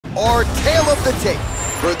our tale of the tape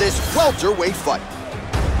for this welterweight fight.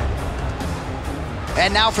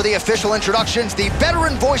 And now for the official introductions, the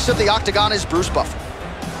veteran voice of the octagon is Bruce Buffer.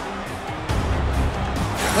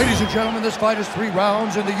 Ladies and gentlemen, this fight is 3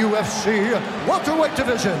 rounds in the UFC welterweight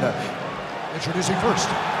division. Introducing first,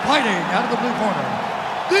 fighting out of the blue corner,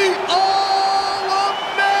 the All-American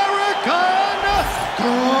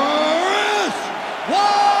Chris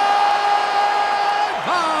Weidman.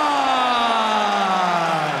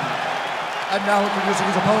 And now introducing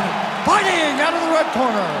his opponent, fighting out of the red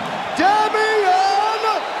corner, Demian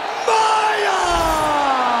Maia.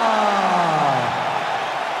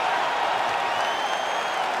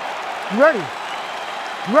 You ready?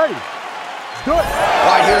 You ready? Let's do it.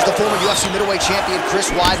 All right, here's the former UFC middleweight champion,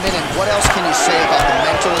 Chris Weidman, and what else can you say about the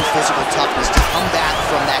mental and physical toughness to come back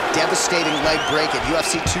from that devastating leg break at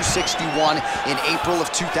UFC 261 in April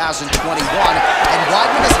of 2021? And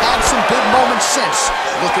Weidman has had some big moments since,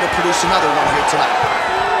 looking to produce another one here tonight.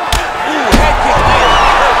 Ooh, head kick landed.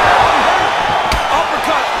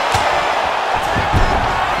 Uppercut.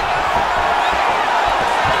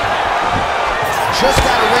 Just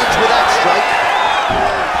out of range with that strike.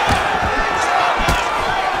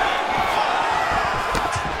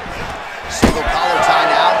 Single collar tie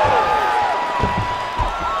now.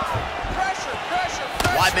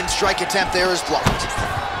 Weidman's strike attempt there is blocked.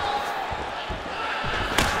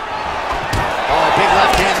 Oh, big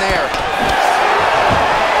left hand there.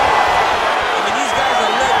 I mean, these guys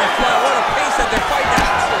are letting it fly. What a pace that they're fighting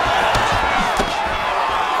at.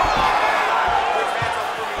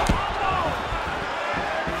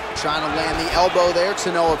 Trying to land the elbow there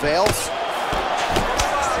to no avail.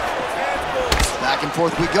 Back and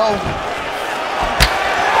forth we go.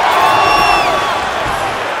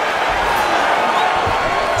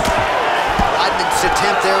 Weidman's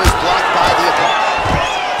attempt there is blocked by the opponent.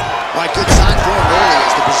 All right, good sign for him early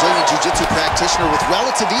as the Brazilian Jiu-Jitsu practitioner with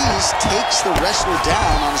relative ease takes the wrestler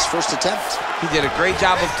down on his first attempt. He did a great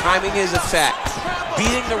job of timing his attack,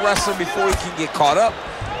 beating the wrestler before he can get caught up,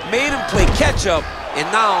 made him play catch-up, and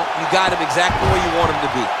now you got him exactly where you want him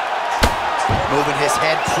to be. Moving his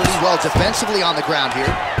head pretty well defensively on the ground here.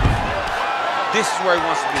 This is where he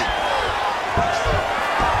wants to be.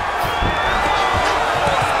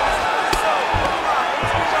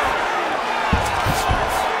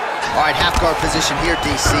 All right, half guard position here,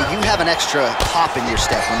 DC. You have an extra hop in your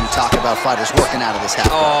step when you talk about fighters working out of this half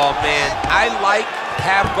guard. Oh, man, I like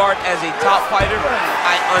half guard as a top fighter.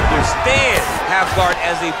 I understand half guard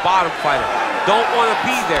as a bottom fighter. Don't want to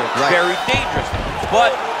be there. It's very dangerous.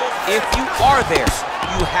 But if you are there,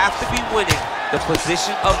 you have to be winning the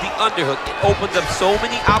position of the underhook. It opens up so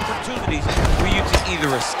many opportunities for you to either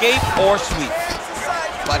escape or sweep.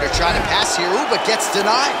 Fighter trying to pass here, ooh, but gets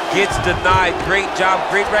denied. Gets denied. Great job,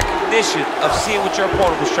 great recognition of seeing what your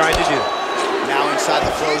opponent was trying to do. Now inside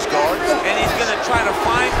the closed guard. And he's going to try to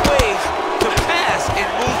find ways to pass and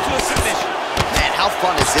move to a submission. Man, how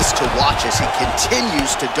fun is this to watch as he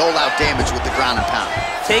continues to dole out damage with the ground and pound?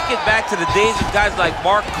 Take it back to the days of guys like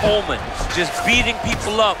Mark Coleman, just beating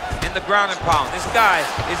people up in the ground and pound. This guy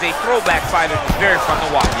is a throwback fighter. It's very fun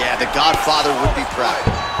to watch. Yeah, the Godfather would be proud.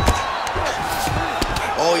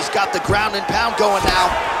 Oh, he's got the ground and pound going now.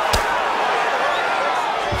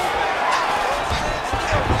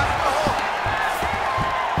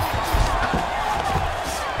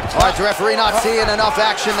 All right, the referee not seeing enough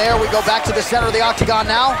action there. We go back to the center of the octagon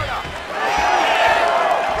now.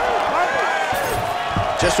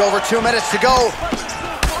 Just over 2 minutes to go.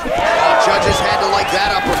 Oh, judges had to like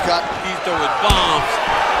that uppercut. He's throwing bombs.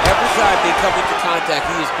 Every time they come into contact,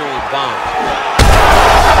 he is throwing bombs.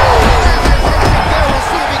 We'll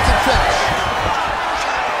see if he can finish.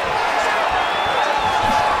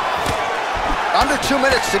 Under 2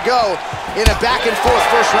 minutes to go in a back and forth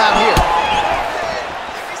first round here.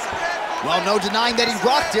 Well, no denying that he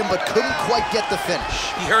rocked him, but couldn't quite get the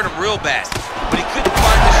finish. He hurt him real bad, but he couldn't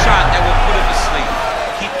find the shot that would put him to sleep.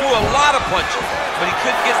 He threw a lot of punches, but he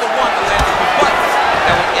couldn't get the one to land in the buttons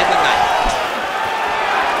that would end the night.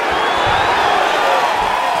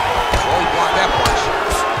 Well, he blocked that punch.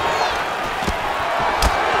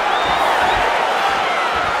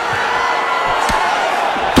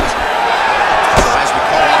 As we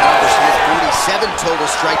call on numbers here, 47 total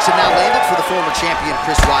strikes have now landed for the former champion,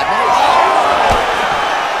 Chris Weidman.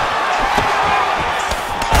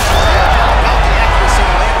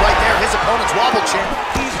 His opponent's wobble chin.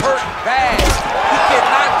 He's hurt bad. He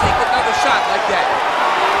cannot take another shot like that.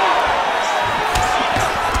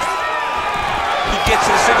 He gets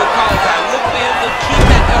to the single collar tie. Look for him to keep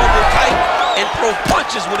that elbow tight and throw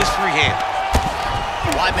punches with his free hand.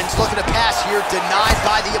 Weidman's looking to pass here, denied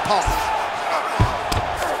by the opponent.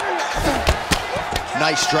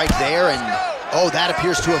 Nice strike there, and oh, that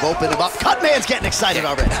appears to have opened him up. Cutman's getting excited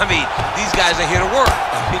already. I mean, these guys are here to work.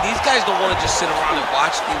 I mean, these guys don't want to just sit around and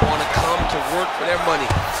watch. They want to come to work for their money.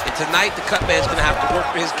 And tonight, the Cutman's going to have to work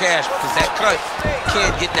for his cash because that cut can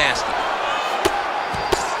get nasty.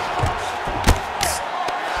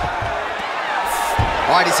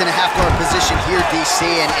 All right, he's in a half-guard position here, DC,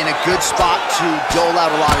 and in a good spot to dole out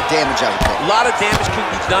a lot of damage, I would think. A lot of damage can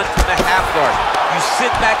be done from the half-guard. You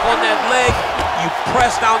sit back on that leg, you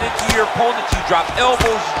press down into your opponent, you drop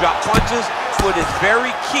elbows, you drop punches. What is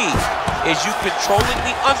very key is you controlling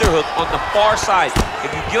the underhook on the far side.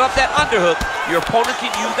 If you give up that underhook, your opponent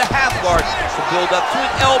can use the half-guard to build up to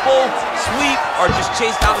an elbow, sweep, or just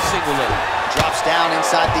chase down a single leg. Drops down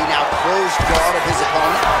inside the now closed guard of his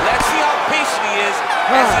opponent. Let's see how patient he is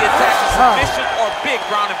as he attacks a submission or big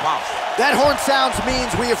ground and pound. That horn sounds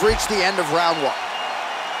means we have reached the end of round one.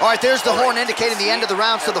 All right, there's the horn indicating the end of the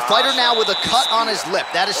round. So the fighter now with a cut on his lip.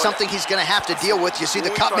 That is something he's going to have to deal with. You see the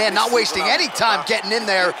cut man not wasting any time getting in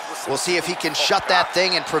there. We'll see if he can shut that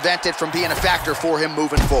thing and prevent it from being a factor for him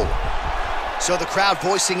moving forward. So the crowd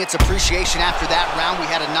voicing its appreciation after that round. We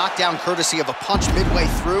had a knockdown courtesy of a punch midway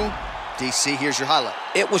through. DC, here's your highlight.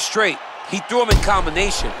 It was straight. He threw him in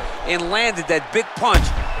combination and landed that big punch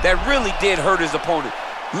that really did hurt his opponent.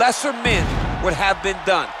 Lesser men would have been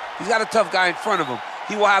done. He's got a tough guy in front of him.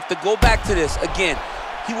 He will have to go back to this again.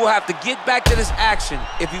 He will have to get back to this action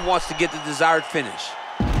if he wants to get the desired finish.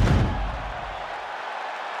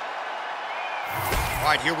 All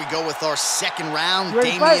right, here we go with our second round.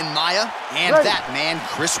 Demian Maia and that man,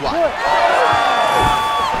 Chris Weidman.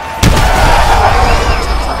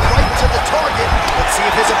 Right to the target. Let's see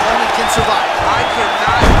if his opponent can survive. I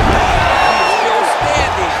cannot believe he's still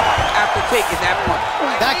standing after taking that punch.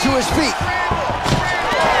 Back to his feet.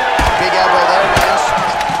 Big elbow there, guys.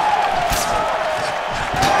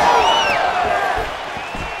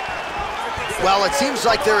 Well, it seems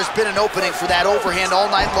like there has been an opening for that overhand all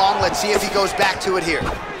night long. Let's see if he goes back to it here.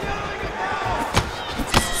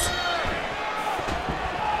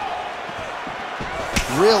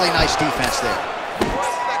 Really nice defense there.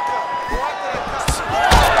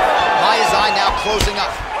 Maia's eye now closing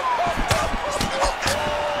up.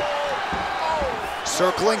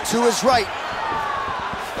 Circling to his right.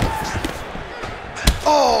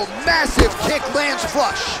 Oh, massive kick lands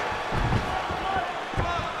flush.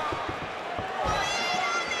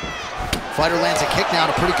 Fighter lands a kick now,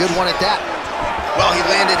 and a pretty good one at that. Well, he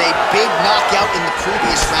landed a big knockout in the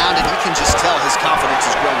previous round, and you can just tell his confidence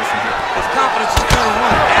is growing from here. His confidence is going to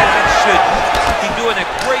run as it should. He's doing a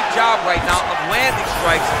great job right now of landing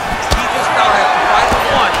strikes. He just now has to find the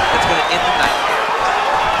one that's going to end the night.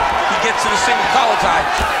 He gets to the single collar tie.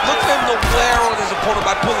 Look for him to wear on his opponent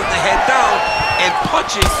by pulling the head down and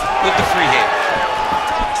punching with the free hand.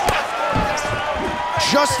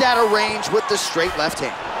 Just out of range with the straight left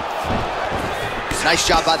hand. Nice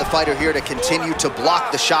job by the fighter here to continue to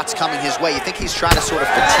block the shots coming his way. You think he's trying to sort of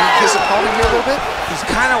fatigue his opponent here a little bit? He's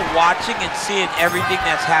kind of watching and seeing everything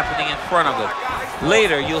that's happening in front of him.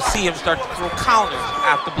 Later, you'll see him start to throw counters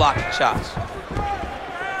after blocking shots.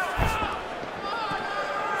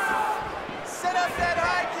 Set up that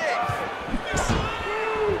high kick.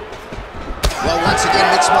 Well, once again,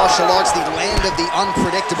 mixed martial arts, the land of the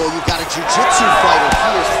unpredictable. You've got a jiu-jitsu fighter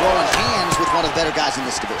here throwing hands with one of the better guys in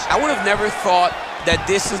this division. I would have never thought that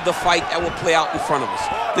this is the fight that will play out in front of us.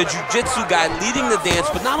 The jiu-jitsu guy leading the dance,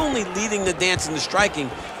 but not only leading the dance in the striking,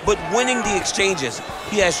 but winning the exchanges.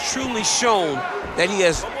 He has truly shown that he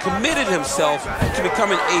has committed himself to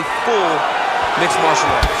becoming a full mixed martial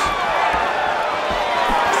artist.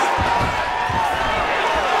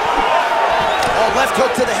 Oh, left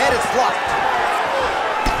hook to the head, it's blocked.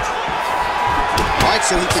 All right,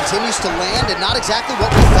 so he continues to land, and not exactly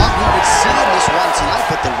what we thought we would see in this one tonight,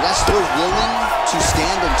 but the wrestler willing to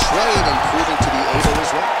stand and trade and proving to be able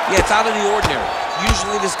as well. Yeah, it's out of the ordinary.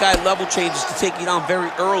 Usually this guy level changes to take you down very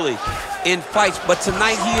early in fights, but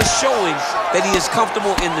tonight he is showing that he is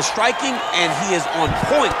comfortable in the striking, and he is on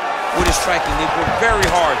point with his striking. They've worked very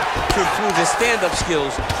hard to improve his stand-up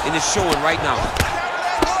skills, and it's showing right now.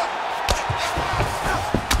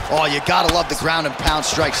 Oh, you gotta love the ground and pound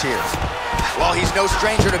strikes here. Well, he's no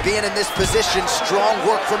stranger to being in this position. Strong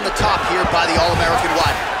work from the top here by the All-American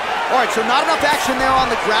Weidman. All right, so not enough action there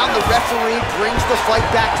on the ground. The referee brings the fight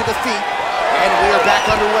back to the feet, and we are back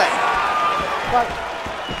underway.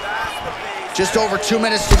 Just over 2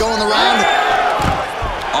 minutes to go in the round.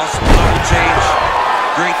 Awesome counter change.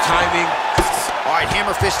 Great timing. All right,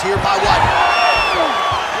 hammer fist here by Weidman.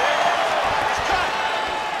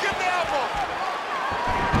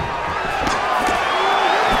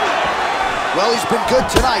 Well, he's been good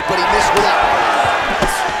tonight, but he missed without.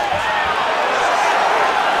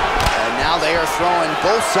 overthrowing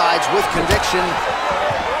both sides with conviction.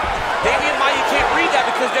 Demian Maia can't read that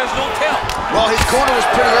because there's no tell. Well, his corner was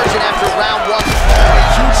pretty urgent after round one. Oh, a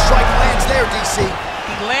huge strike lands there, DC.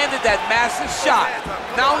 He landed that massive shot.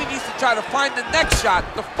 Now he needs to try to find the next shot,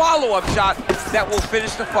 the follow-up shot that will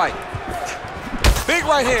finish the fight. Big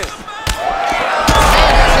right hand.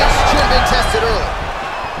 Man, his hits should have been tested early.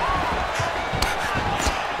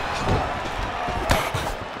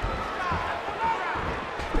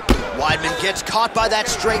 Weidman gets caught by that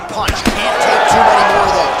straight punch. Can't take too many more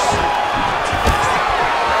of those.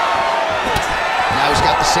 Now he's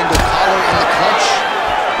got the single collar in the clinch.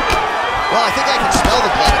 Well, I think I can smell the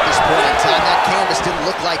blood at this point in time. That canvas didn't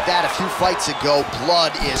look like that a few fights ago.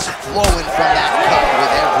 Blood is flowing from that cut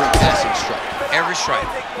with every passing strike. Every strike.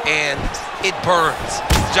 And it burns.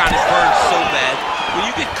 John, it burns so bad. When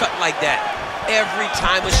you get cut like that, every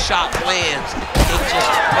time a shot lands, it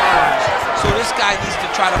just burns. So this guy needs to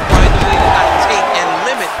try to find a way to not take and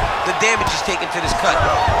limit the damage he's taken to this cut.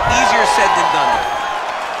 Easier said than done.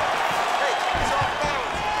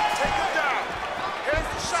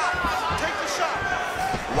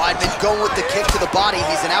 Weidman going with the kick to the body.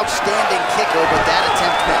 He's an outstanding kicker, but that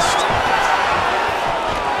attempt missed.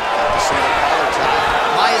 Single collar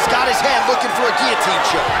tie. Maia's got his hand looking for a guillotine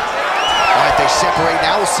choke. All right, they separate.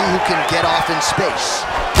 Now we'll see who can get off in space.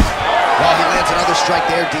 Well, he lands another strike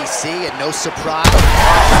there, DC, and no surprise.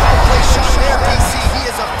 Play shot there, DC. He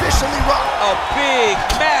is officially rocked. A big,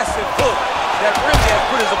 massive hook that really has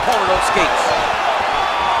put his opponent on skates.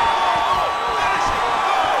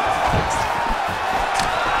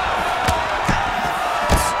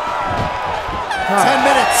 Huh. 10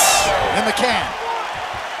 minutes in the can.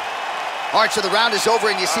 All right, so the round is over,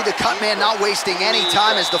 and you see the cut man not wasting any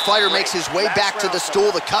time as the fighter makes his way back to the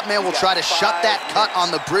stool. The cut man will try to shut that cut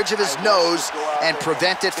on the bridge of his nose and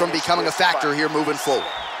prevent it from becoming a factor here moving forward.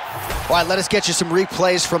 All right, let us get you some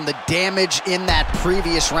replays from the damage in that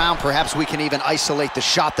previous round. Perhaps we can even isolate the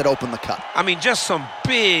shot that opened the cut. I mean, just some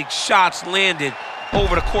big shots landed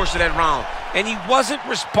over the course of that round. And he wasn't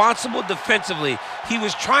responsible defensively. He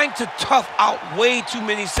was trying to tough out way too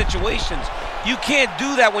many situations. You can't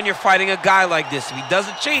do that when you're fighting a guy like this. If he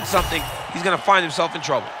doesn't change something, he's gonna find himself in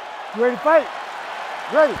trouble. You ready to fight?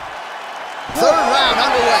 Ready. Third round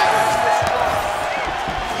underway.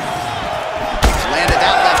 Landed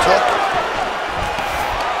that left hook.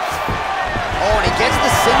 Oh, and he gets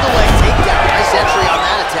the single leg takedown. Nice entry on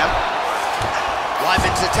that attempt.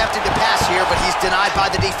 Weidman's attempting to pass here, but he's denied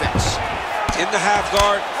by the defense. In the half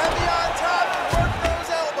guard. Heavy on top and work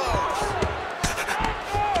those elbows.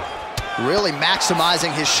 Really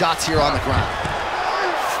maximizing his shots here on the ground.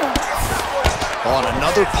 Oh, and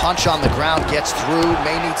another punch on the ground gets through.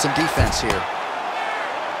 May need some defense here.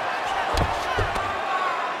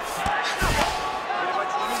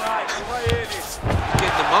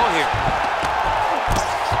 Getting them out here.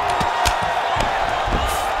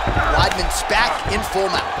 Weidman's back in full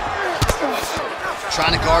mount.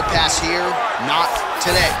 Trying to guard pass here, not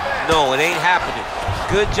today. No, it ain't happening.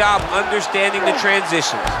 Good job understanding the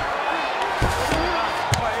transitions.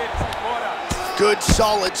 Good,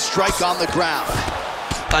 solid strike on the ground.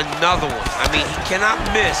 Another one. I mean, he cannot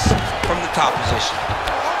miss from the top position.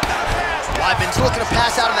 Weidman's looking to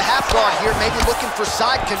pass out of the half guard here, maybe looking for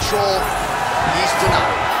side control. He's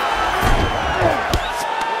denied.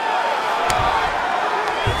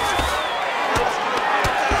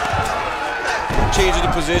 Changing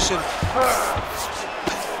the position.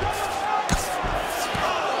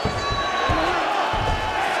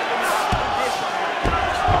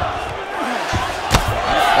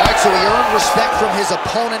 So he earned respect from his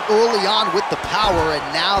opponent early on with the power,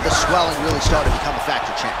 and now the swelling really started to become a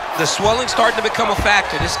factor, champ. The swelling starting to become a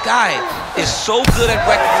factor. This guy is so good at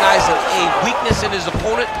recognizing a weakness in his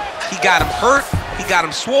opponent. He got him hurt, he got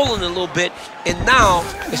him swollen a little bit, and now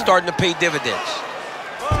it's starting to pay dividends.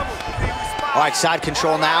 All right, side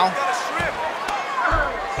control now.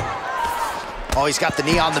 Oh, he's got the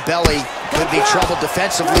knee on the belly. Could be trouble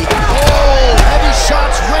defensively. Oh, heavy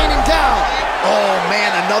shots raining down. Oh,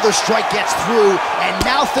 man, another strike gets through, and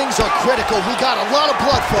now things are critical. We got a lot of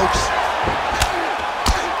blood, folks.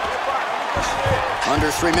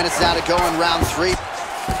 Under 3 minutes now to go in round 3.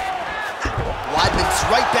 Weidman's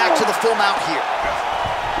right back to the full mount here.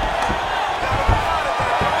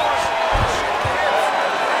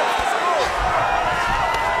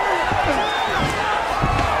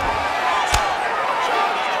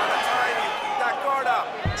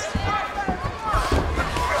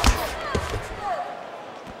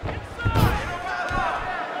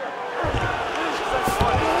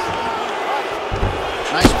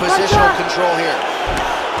 Nice positional control here.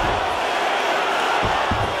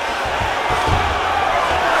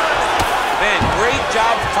 great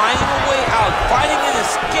job finding a way out, finding an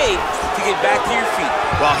escape to get back to your feet.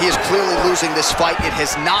 Well, he is clearly losing this fight. It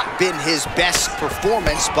has not been his best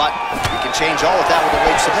performance, but we can change all of that with a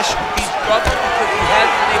late submission. He's struggled because he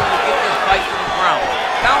hasn't been able to get this fight to the ground.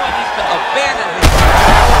 Now he needs to abandon his fight.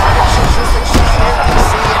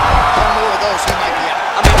 One more of those, he might be out.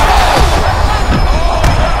 I mean,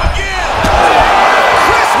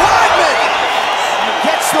 Chris Weidman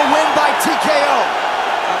gets the win by TKO.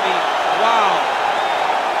 I mean, wow.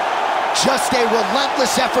 Just a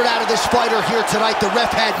relentless effort out of this fighter here tonight. The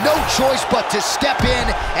ref had no choice but to step in,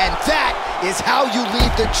 and that is how you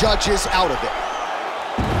leave the judges out of it.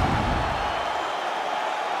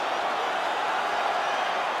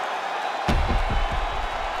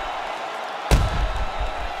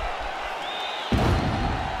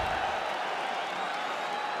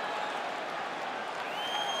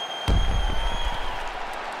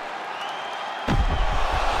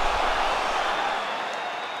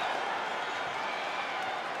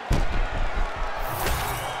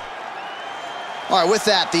 All right, with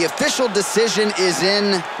that, the official decision is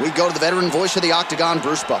in. We go to the veteran voice of the octagon,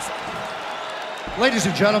 Bruce Buffer. Ladies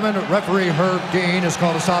and gentlemen, referee Herb Dean has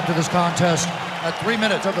called a stop to this contest at 3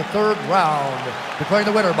 minutes of the third round, declaring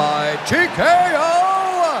the winner by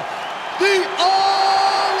TKO, the All-American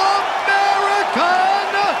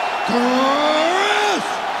Chris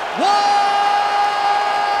Weidman.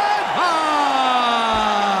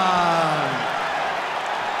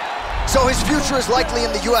 So his future is likely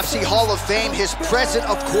in the UFC Hall of Fame. His present,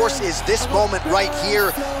 of course, is this moment right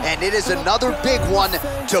here, and it is another big one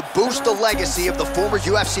to boost the legacy of the former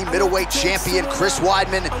UFC middleweight champion, Chris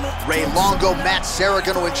Weidman. Ray Longo, Matt Serra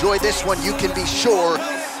going to enjoy this one, you can be sure.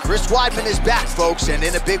 Chris Weidman is back, folks, and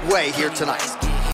in a big way here tonight.